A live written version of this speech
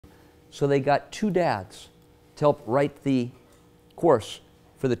So they got 2 dads to help write the course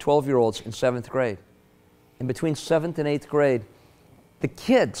for the 12-year-olds in 7th grade. And between 7th and 8th grade, the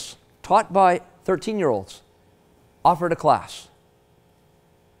kids, taught by 13-year-olds, offered a class.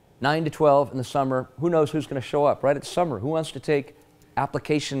 9 to 12 in the summer. Who knows who's going to show up, right? It's summer. Who wants to take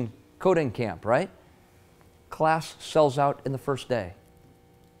application coding camp, right? Class sells out in the first day.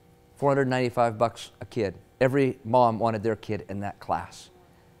 $495 a kid. Every mom wanted their kid in that class.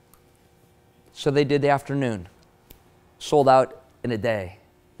 So they did the afternoon. Sold out in a day.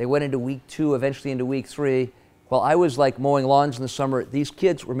 They went into week 2, eventually into week 3. While I was like mowing lawns in the summer, these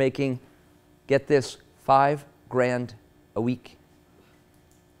kids were making, get this, $5 grand a week.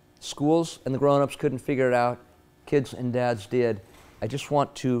 Schools and the grown-ups couldn't figure it out. Kids and dads did. I just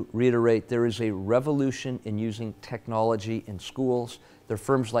want to reiterate, there is a revolution in using technology in schools. There are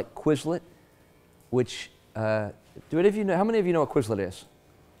firms like Quizlet, which, do any of you know, how many of you know what Quizlet is?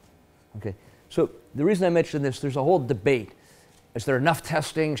 Okay, so the reason I mention this, there's a whole debate. Is there enough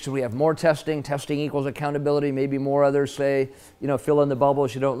testing? Should we have more testing? Testing equals accountability. Maybe more. Others say, you know, fill in the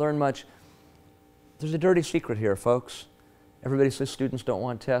bubbles, you don't learn much. There's a dirty secret here, folks. Everybody says students don't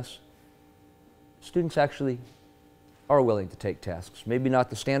want tests. Students actually are willing to take tests. Maybe not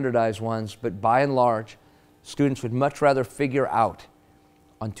the standardized ones, but by and large, students would much rather figure out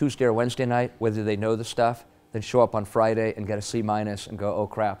on Tuesday or Wednesday night whether they know the stuff than show up on Friday and get a C- and go, oh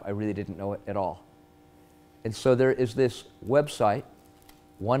crap, I really didn't know it at all. And so there is this website,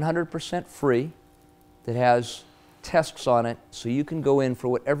 100% free, that has tests on it, so you can go in for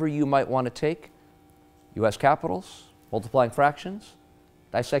whatever you might want to take. US capitals, multiplying fractions,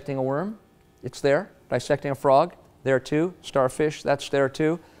 dissecting a worm, it's there. Dissecting a frog, there too. Starfish, that's there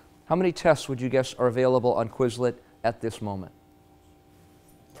too. How many tests would you guess are available on Quizlet at this moment?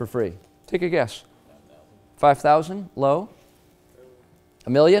 For free. Take a guess. 5,000? Low? A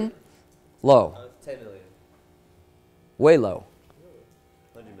million? Low. 10 million. Way low.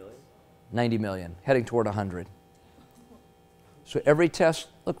 100 million? 90 million, heading toward 100. So every test,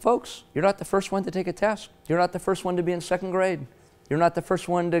 look folks, you're not the first one to take a test. You're not the first one to be in 2nd grade. You're not the first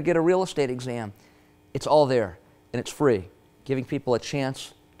one to get a real estate exam. It's all there, and it's free, giving people a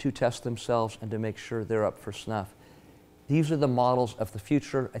chance to test themselves and to make sure they're up for snuff. These are the models of the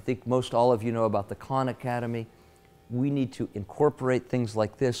future. I think most all of you know about the Khan Academy. We need to incorporate things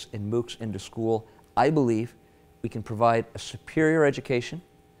like this in MOOCs into school. I believe we can provide a superior education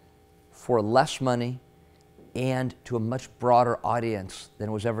for less money and to a much broader audience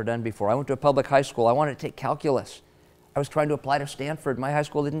than was ever done before. I went to a public high school. I wanted to take calculus. I was trying to apply to Stanford. My high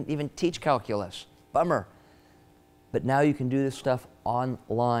school didn't even teach calculus. Bummer. But now you can do this stuff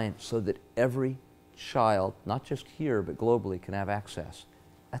online so that every child, not just here, but globally, can have access.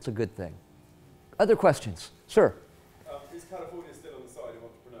 That's a good thing. Other questions? Sir? Is California still on the side of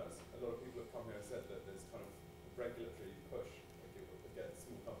entrepreneurs? A lot of people have come here and said that there's kind of a regulatory push against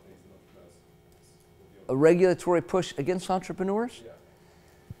small companies and entrepreneurs. A regulatory push against entrepreneurs?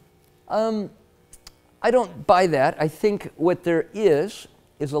 Yeah. I don't buy that. I think what there is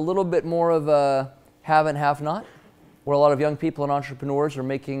a little bit more of a have and have not, where a lot of young people and entrepreneurs are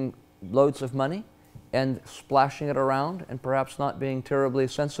making loads of money and splashing it around and perhaps not being terribly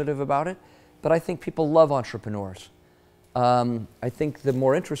sensitive about it. But I think people love entrepreneurs. I think the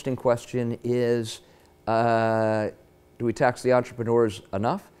more interesting question is, do we tax the entrepreneurs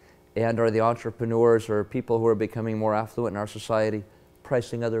enough? And are the entrepreneurs or people who are becoming more affluent in our society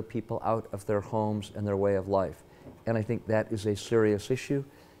pricing other people out of their homes and their way of life? And I think that is a serious issue.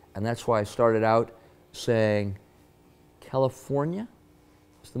 And that's why I started out saying California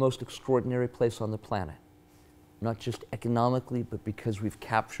is the most extraordinary place on the planet. Not just economically, but because we've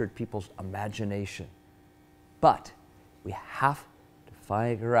captured people's imagination. But we have to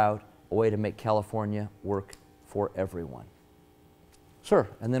figure out a way to make California work for everyone. Sir,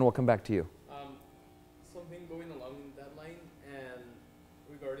 and then we'll come back to you. Something going along that line, and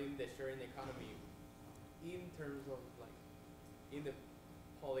regarding the sharing economy, in terms of like in the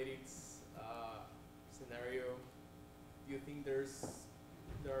politics scenario, do you think there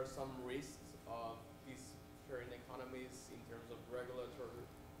are some risks of these sharing economies in terms of regulatory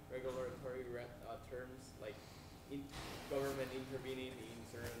terms, like government intervening in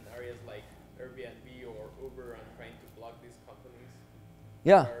certain areas like Airbnb or Uber and trying to block these companies?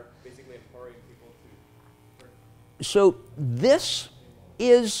 Yeah. Are basically empowering people to. So this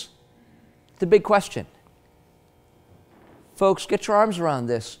is the big question. Folks, get your arms around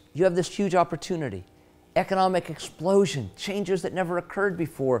this. You have this huge opportunity. Economic explosion, changes that never occurred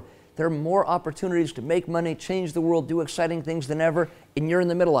before. There are more opportunities to make money, change the world, do exciting things than ever, and you're in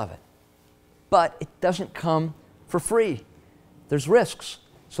the middle of it. But it doesn't come for free. There's risks.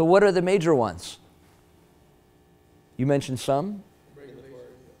 So what are the major ones? You mentioned some.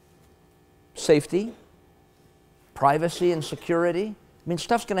 Safety, privacy and security. I mean,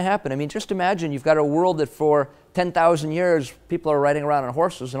 stuff's going to happen. I mean, just imagine you've got a world that for 10,000 years, people are riding around on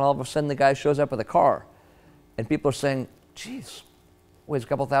horses, and all of a sudden the guy shows up with a car. And people are saying, geez, weighs a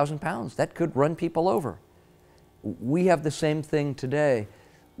couple thousand pounds. That could run people over. We have the same thing today.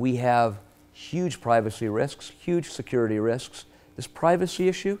 We have huge privacy risks, huge security risks. This privacy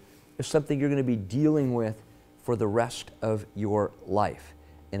issue is something you're going to be dealing with for the rest of your life.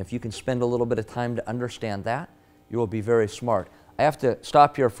 And if you can spend a little bit of time to understand that, you will be very smart. I have to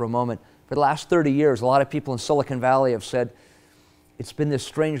stop here for a moment. For the last 30 years, a lot of people in Silicon Valley have said, it's been this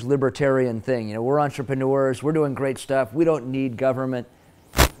strange libertarian thing. You know, we're entrepreneurs, we're doing great stuff, we don't need government.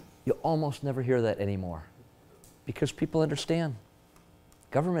 You almost never hear that anymore because people understand.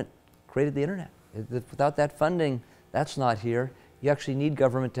 Government created the internet. Without that funding, that's not here. You actually need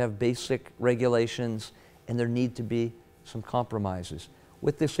government to have basic regulations, and there need to be some compromises.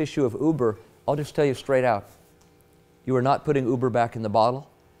 With this issue of Uber, I'll just tell you straight out, you are not putting Uber back in the bottle.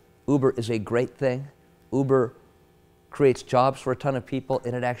 Uber is a great thing. Uber creates jobs for a ton of people,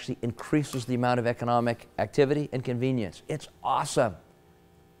 and it actually increases the amount of economic activity and convenience. It's awesome.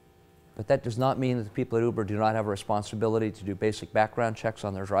 But that does not mean that the people at Uber do not have a responsibility to do basic background checks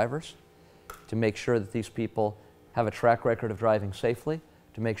on their drivers, to make sure that these people have a track record of driving safely,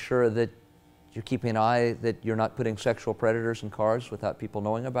 to make sure that you're keeping an eye that you're not putting sexual predators in cars without people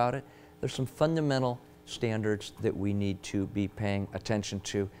knowing about it. There's some fundamental standards that we need to be paying attention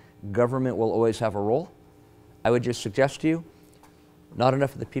to. Government will always have a role. I would just suggest to you, not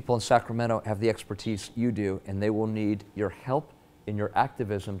enough of the people in Sacramento have the expertise you do, and they will need your help in your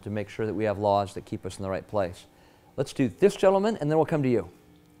activism to make sure that we have laws that keep us in the right place. Let's do this gentleman, and then we'll come to you.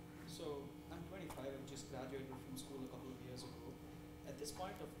 So, I'm 25, I just graduated from school a couple of years ago. At this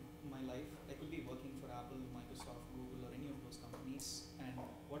point of my life, I could be working for Apple, Microsoft, Google, or any of those companies, and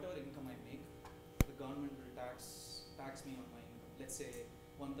whatever income I make, the government will tax me on my income. Let's say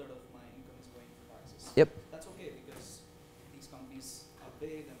 1/3 of my income is going for taxes. Yep. That's okay because these companies are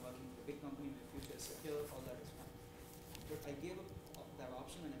big, I'm working for a big company, my future is secure, all that is fine. But I gave up that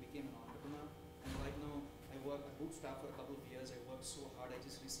option and I became an entrepreneur. And right now, I bootstrap for a couple of years. I worked so hard. I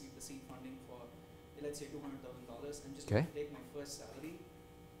just received the seed funding for, let's say, $200,000. I'm just going to take my first salary.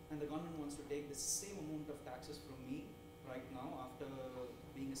 And the government wants to take the same amount of taxes from me right now after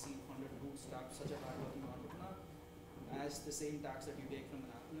being a seed-funded bootstrap, such a hard-working entrepreneur, as the same tax that you take from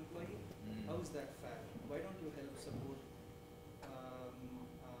an Apple employee. How is that fair? Why don't you help support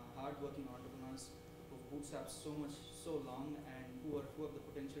hard-working entrepreneurs who bootstrap so long and who have the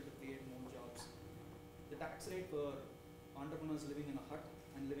potential to create more jobs? The tax rate for entrepreneurs living in a hut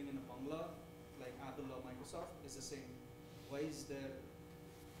and living in a bungalow, like Apple or Microsoft, is the same. Why is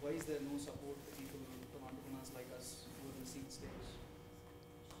there no support for people, for entrepreneurs like us who are in the seed stage?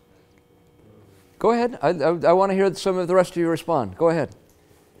 Go ahead. I want to hear some of the rest of you respond. Go ahead.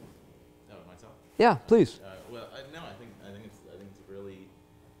 No, myself. Yeah, please. Well, no, I think it's a really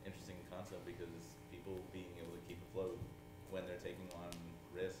interesting concept because people being able to keep afloat when they're taking on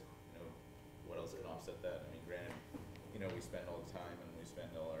risk, what else can offset that? I mean, granted, we spend all the time and we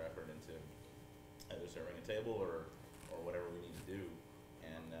spend all our effort into either serving a table or whatever we need to do,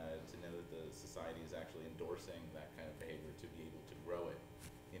 and to know that the society is actually endorsing that kind of behavior to be able to grow it,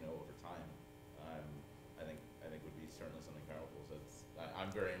 over time. I think would be certainly something powerful. So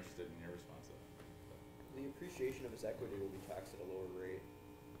I'm very interested in your response to that. The appreciation of his equity will be taxed at a lower rate.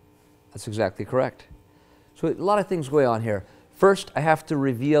 That's exactly correct. So a lot of things going on here. First, I have to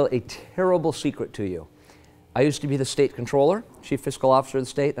reveal a terrible secret to you. I used to be the state controller, chief fiscal officer of the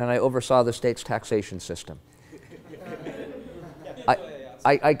state, and I oversaw the state's taxation system.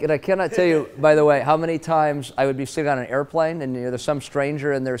 I cannot tell you, by the way, how many times I would be sitting on an airplane and there's some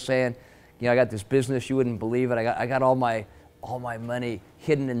stranger and they're saying, I got this business, you wouldn't believe it. I got all my money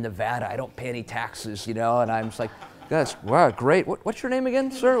hidden in Nevada. I don't pay any taxes, and I'm just like, that's wow, great. What's your name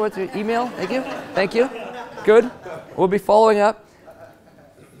again, sir? What's your email? Thank you. Good. We'll be following up.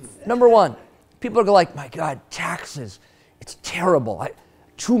 Number one, people are like, my God, taxes. It's terrible.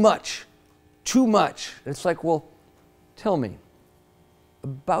 Too much. It's like, well, tell me.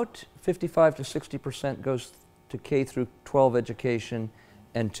 About 55 to 60% goes to K through 12 education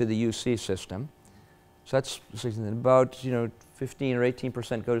and to the UC system. So that's about 15 or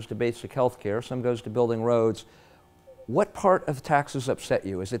 18% goes to basic health care. Some goes to building roads. What part of taxes upset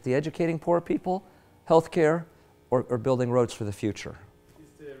you? Is it the educating poor people, health care, or building roads for the future?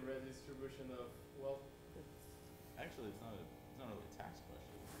 It's the redistribution of wealth. Actually, it's not really a tax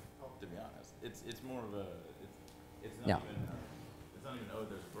question, to be honest. It's more of a it's not even it's not even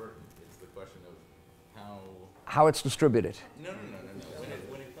there's burden. It's the question of how it's distributed. No.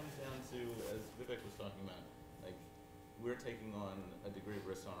 When it comes down to, as Vivek was talking about, like we're taking on a degree of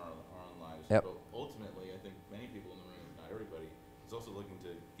risk on our own lives. Yep. But ultimately, I think many people in the room, not everybody, is also looking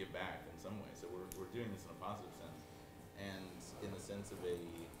to give back in some way. So we're doing this in a positive sense, and in the sense of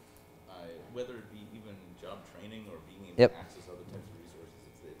whether it be even job training or being able Yep. to access other types of resources,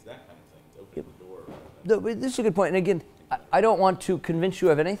 it's that kind of thing. It's opening the door. No, but this is a good point. And again, I don't want to convince you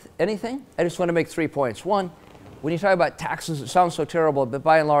of anything. I just want to make 3 points. One, when you talk about taxes, it sounds so terrible, but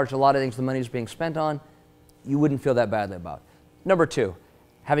by and large, a lot of things the money is being spent on, you wouldn't feel that badly about. Number 2,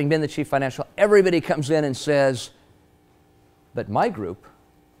 having been the chief financial, everybody comes in and says, but my group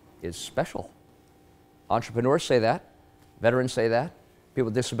is special. Entrepreneurs say that. Veterans say that. People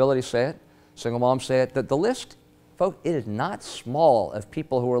with disabilities say it. Single moms say it. The list, folks, it is not small of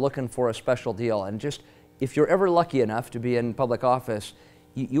people who are looking for a special deal. And just, if you're ever lucky enough to be in public office,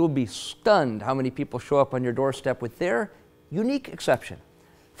 you will be stunned how many people show up on your doorstep with their unique exception.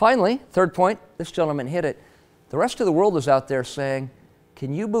 Finally, 3rd point, this gentleman hit it. The rest of the world is out there saying,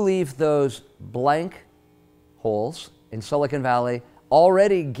 can you believe those blank holes in Silicon Valley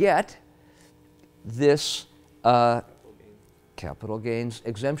already get this capital gains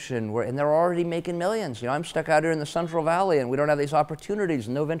exemption, and they're already making millions. You know, I'm stuck out here in the Central Valley, and we don't have these opportunities,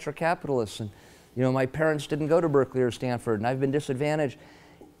 no venture capitalists, and you know, my parents didn't go to Berkeley or Stanford, and I've been disadvantaged,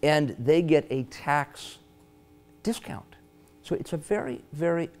 and they get a tax discount. So it's a very,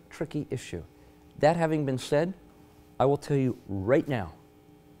 very tricky issue. That having been said, I will tell you right now,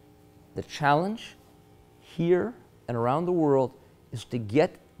 the challenge here and around the world is to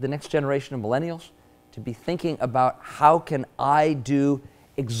get the next generation of millennials to be thinking about how can I do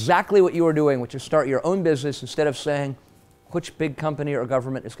exactly what you are doing, which is start your own business instead of saying which big company or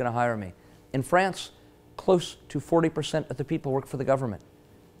government is going to hire me. In France, close to 40% of the people work for the government.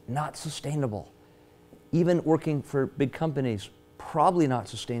 Not sustainable. Even working for big companies, probably not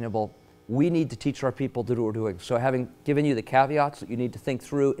sustainable. We need to teach our people to do what we're doing. So having given you the caveats that you need to think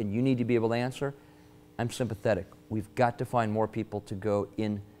through and you need to be able to answer, I'm sympathetic. We've got to find more people to go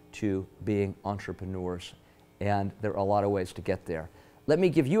into being entrepreneurs, and there are a lot of ways to get there. Let me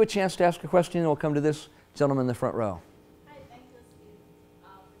give you a chance to ask a question, and we'll come to this gentleman in the front row. Hi, thank you, Steve, for the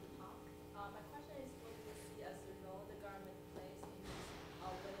talk. My question is, what do you see as the role the government plays in this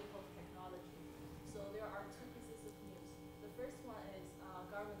wave of technology? So there are 2 pieces of news. The first one is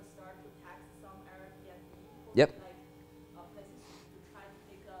government start to tax some Airbnb for Yep. like places to try to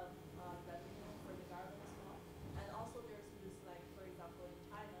take revenue for the government as well. And also there's news like, for example, in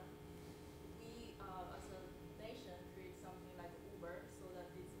China, we as a nation create something like Uber so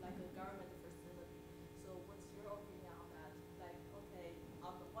that it's like a government facility. So what's your opinion on that? Like, okay,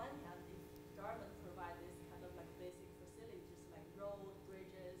 on the one hand, if government provide this kind of like basic facilities like road,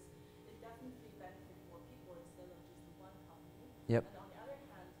 bridges, it definitely benefit more people instead of just one company. Yep. And on the other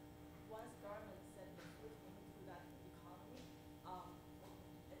hand, once government set the foot into that economy,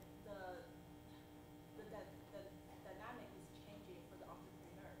 the dynamic is changing for the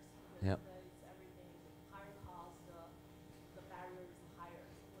entrepreneurs because Yep. it's everything is higher cost, the barrier is higher.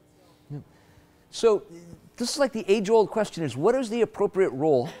 So what's your opinion? So this is like the age-old question is, what is the appropriate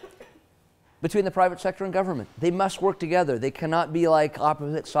role between the private sector and government? They must work together. They cannot be like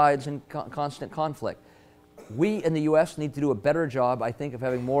opposite sides in constant conflict. We in the US need to do a better job, I think, of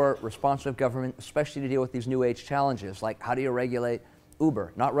having more responsive government, especially to deal with these new age challenges, like how do you regulate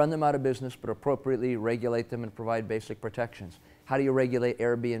Uber? Not run them out of business, but appropriately regulate them and provide basic protections. How do you regulate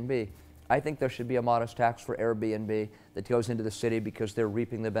Airbnb? I think there should be a modest tax for Airbnb that goes into the city because they're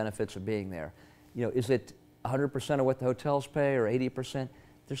reaping the benefits of being there. You know, is it 100% of what the hotels pay or 80%?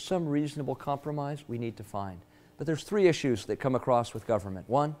 There's some reasonable compromise we need to find. But there's 3 issues that come across with government.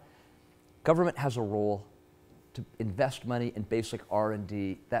 1, government has a role to invest money in basic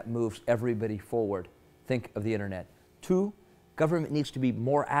R&D that moves everybody forward. Think of the internet. 2, government needs to be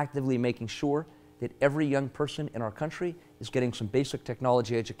more actively making sure that every young person in our country is getting some basic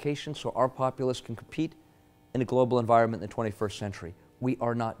technology education so our populace can compete in a global environment in the 21st century. We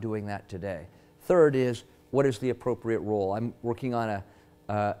are not doing that today. 3rd is, what is the appropriate role? I'm working on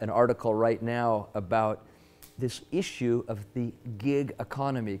an article right now about this issue of the gig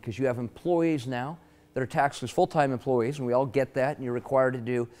economy, because you have employees now that are taxed as full-time employees, and we all get that, and you're required to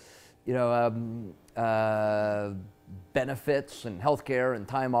do, you know, benefits and health care and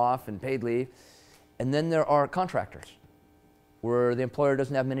time off and paid leave. And then there are contractors, where the employer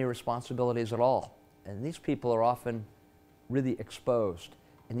doesn't have many responsibilities at all. And these people are often really exposed.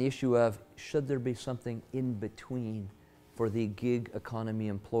 And the issue of, should there be something in between for the gig economy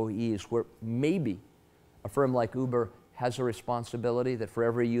employees, where maybe a firm like Uber has a responsibility that for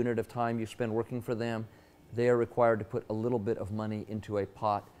every unit of time you spend working for them, they are required to put a little bit of money into a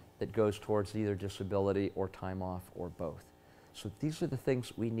pot that goes towards either disability or time off or both. So these are the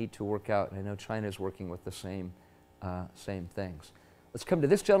things we need to work out, and I know China is working with the same things. Let's come to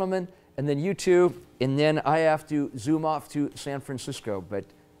this gentleman, and then you two, and then I have to zoom off to San Francisco, but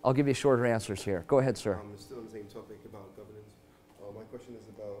I'll give you shorter answers here. Go ahead, sir. Still on the same topic about governance. My question is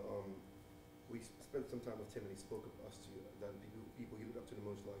about, we spent some time with Tim, and he spoke of us to that people he looked up to the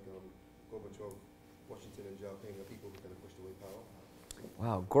most, like Gorbachev, Washington, and Xiaoping, are people who kind of pushed away power.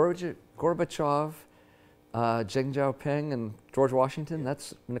 Wow, Gorbachev, Deng Xiaoping, and George Washington,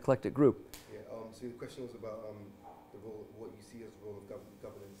 that's an eclectic group. Yeah, so the question was about the role, what you see as the role of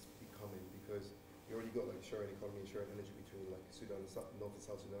governance becoming, because you already got like sharing economy and sharing energy between like Sudan and North and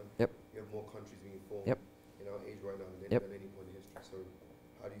South Sudan. Yep. You have more countries being formed in our age right now than any point in history. So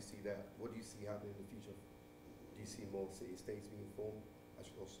how do you see that? What do you see happening in the future? Do you see more states being formed as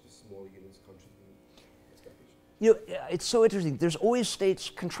opposed to smaller units, countries being established? You know, it's so interesting. There's always states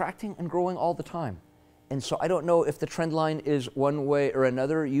contracting and growing all the time. And so I don't know if the trend line is one way or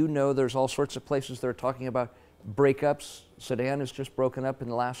another. You know, there's all sorts of places that are talking about breakups. Sudan has just broken up in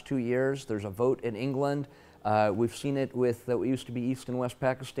the last 2 years. There's a vote in England. We've seen it with what used to be East and West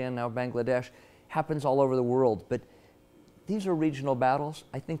Pakistan, now Bangladesh. Happens all over the world. But these are regional battles.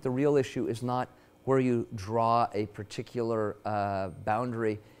 I think the real issue is not where you draw a particular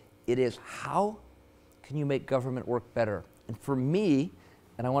boundary. It is how can you make government work better? And for me,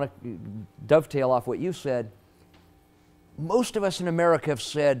 and I want to dovetail off what you said, most of us in America have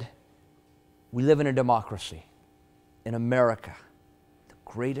said, we live in a democracy. In America, the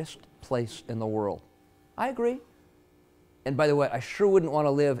greatest place in the world. I agree. And by the way, I sure wouldn't want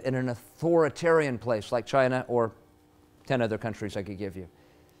to live in an authoritarian place like China or 10 other countries I could give you.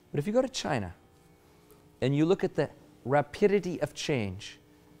 But if you go to China and you look at the rapidity of change,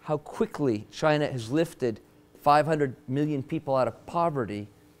 how quickly China has lifted 500 million people out of poverty,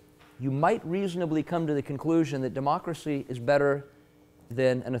 you might reasonably come to the conclusion that democracy is better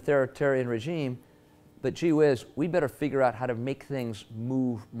than an authoritarian regime, but gee whiz, we better figure out how to make things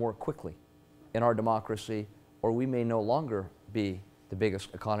move more quickly in our democracy, or we may no longer be the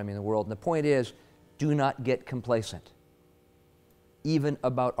biggest economy in the world. And the point is, do not get complacent, even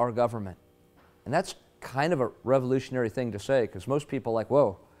about our government. And that's kind of a revolutionary thing to say, because most people are like,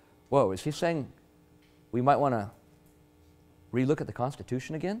 whoa, is he saying we might want to relook at the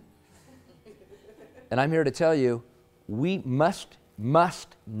Constitution again? And I'm here to tell you, we must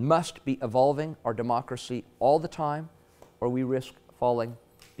be evolving our democracy all the time, or we risk falling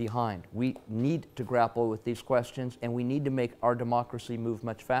behind. We need to grapple with these questions, and we need to make our democracy move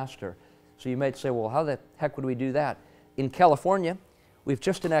much faster. So you might say, well, how the heck would we do that? In California, we've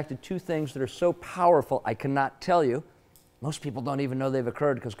just enacted 2 things that are so powerful, I cannot tell you. Most people don't even know they've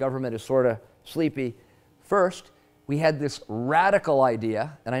occurred because government is sort of sleepy. First, we had this radical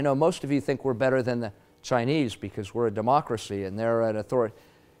idea, and I know most of you think we're better than the Chinese because we're a democracy and they're an authority.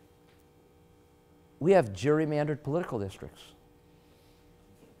 We have gerrymandered political districts.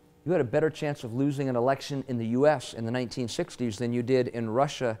 You had a better chance of losing an election in the US in the 1960s than you did in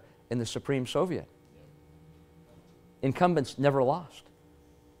Russia in the Supreme Soviet. Incumbents never lost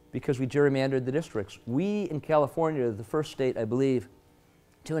because we gerrymandered the districts. We in California are the first state, I believe,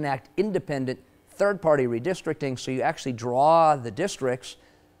 to enact independent third-party redistricting, so you actually draw the districts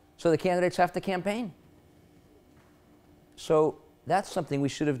so the candidates have to campaign. So that's something we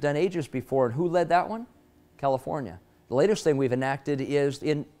should have done ages before. And who led that one? California. The latest thing we've enacted is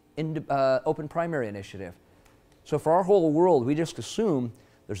the open primary initiative. So for our whole world, we just assume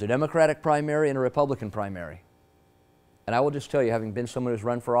there's a Democratic primary and a Republican primary. And I will just tell you, having been someone who's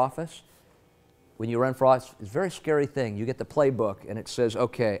run for office, when you run for office, it's a very scary thing. You get the playbook and it says,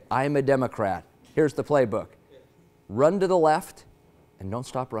 okay, I'm a Democrat. Here's the playbook. Run to the left and don't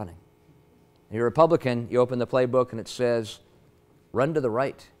stop running. You're a Republican, you open the playbook and it says, run to the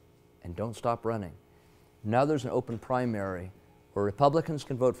right and don't stop running. Now there's an open primary where Republicans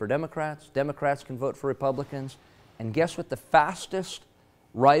can vote for Democrats, Democrats can vote for Republicans, and guess what the fastest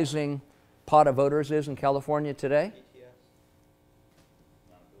rising pot of voters is in California today?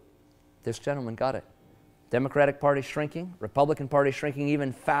 This gentleman got it. Democratic Party shrinking, Republican Party shrinking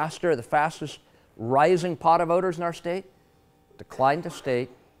even faster. The fastest rising pot of voters in our state, decline to state,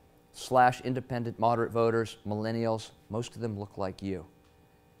 / independent moderate voters, millennials, most of them look like you.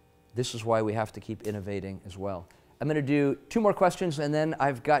 This is why we have to keep innovating as well. I'm going to do 2 more questions and then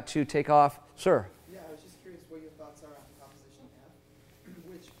I've got to take off. Sir? Yeah, I was just curious what your thoughts are on Proposition F,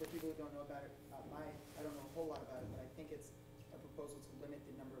 which for people who don't know about it, I don't know a whole lot about it, but I think it's a proposal to limit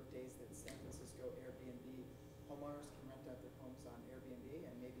the number of days that San Francisco Airbnb homeowners can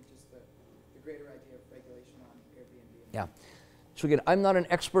a greater idea of regulation on Airbnb. Yeah. So again, I'm not an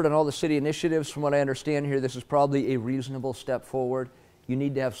expert on all the city initiatives. From what I understand here, this is probably a reasonable step forward. You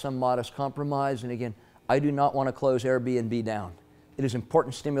need to have some modest compromise. And again, I do not want to close Airbnb down. It is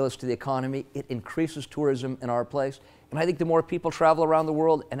important stimulus to the economy. It increases tourism in our place. And I think the more people travel around the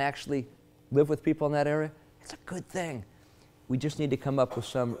world and actually live with people in that area, it's a good thing. We just need to come up with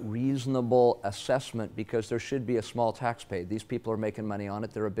some reasonable assessment because there should be a small tax paid. These people are making money on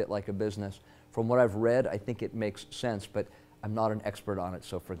it. They're a bit like a business. From what I've read, I think it makes sense, but I'm not an expert on it,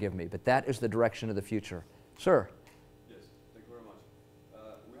 so forgive me. But that is the direction of the future. Sir? Yes, thank you very much.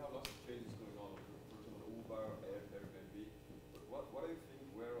 We have lots of changes going on, for example, Uber, Airbnb. But what do you think,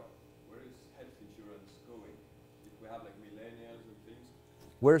 where is health insurance going? If we have like millennials and things.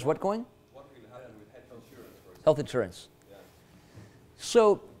 Where's what going? What will happen with health insurance, for example? Health insurance. Yeah.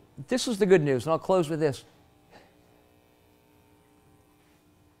 So this is the good news, and I'll close with this.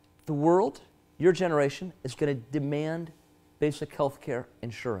 The world, your generation, is going to demand basic health care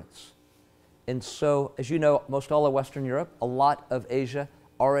insurance. And so, as you know, most all of Western Europe, a lot of Asia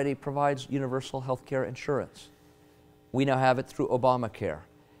already provides universal health care insurance. We now have it through Obamacare.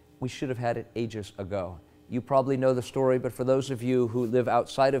 We should have had it ages ago. You probably know the story, but for those of you who live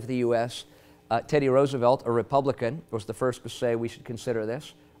outside of the US, Teddy Roosevelt, a Republican, was the first to say we should consider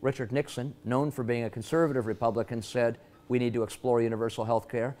this. Richard Nixon, known for being a conservative Republican, said we need to explore universal health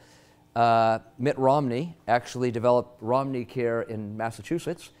care. Mitt Romney actually developed Romney Care in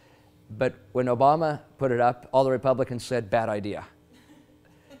Massachusetts, but when Obama put it up, all the Republicans said, bad idea.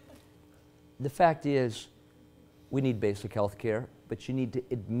 The fact is, we need basic health care, but you need to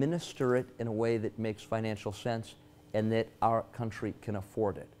administer it in a way that makes financial sense and that our country can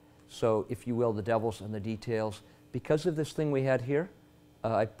afford it. So, if you will, the devil's in the details. Because of this thing we had here,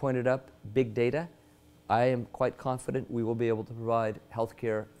 I pointed up big data. I am quite confident we will be able to provide health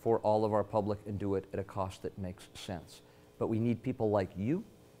care for all of our public and do it at a cost that makes sense. But we need people like you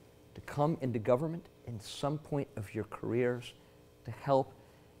to come into government in some point of your careers to help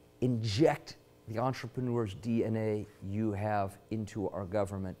inject the entrepreneur's DNA you have into our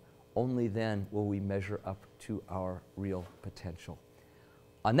government. Only then will we measure up to our real potential.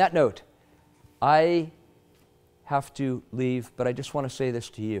 On that note, I have to leave, but I just want to say this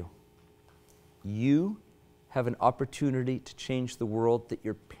to you. You have an opportunity to change the world that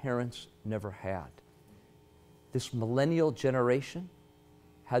your parents never had. This millennial generation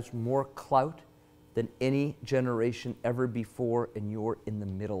has more clout than any generation ever before, and you're in the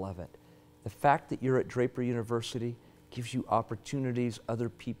middle of it. The fact that you're at Draper University gives you opportunities other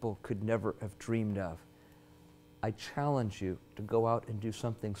people could never have dreamed of. I challenge you to go out and do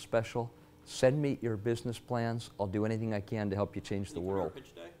something special. Send me your business plans. I'll do anything I can to help you change the world.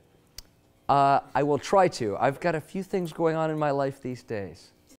 Pitch day? I will try to. I've got a few things going on in my life these days.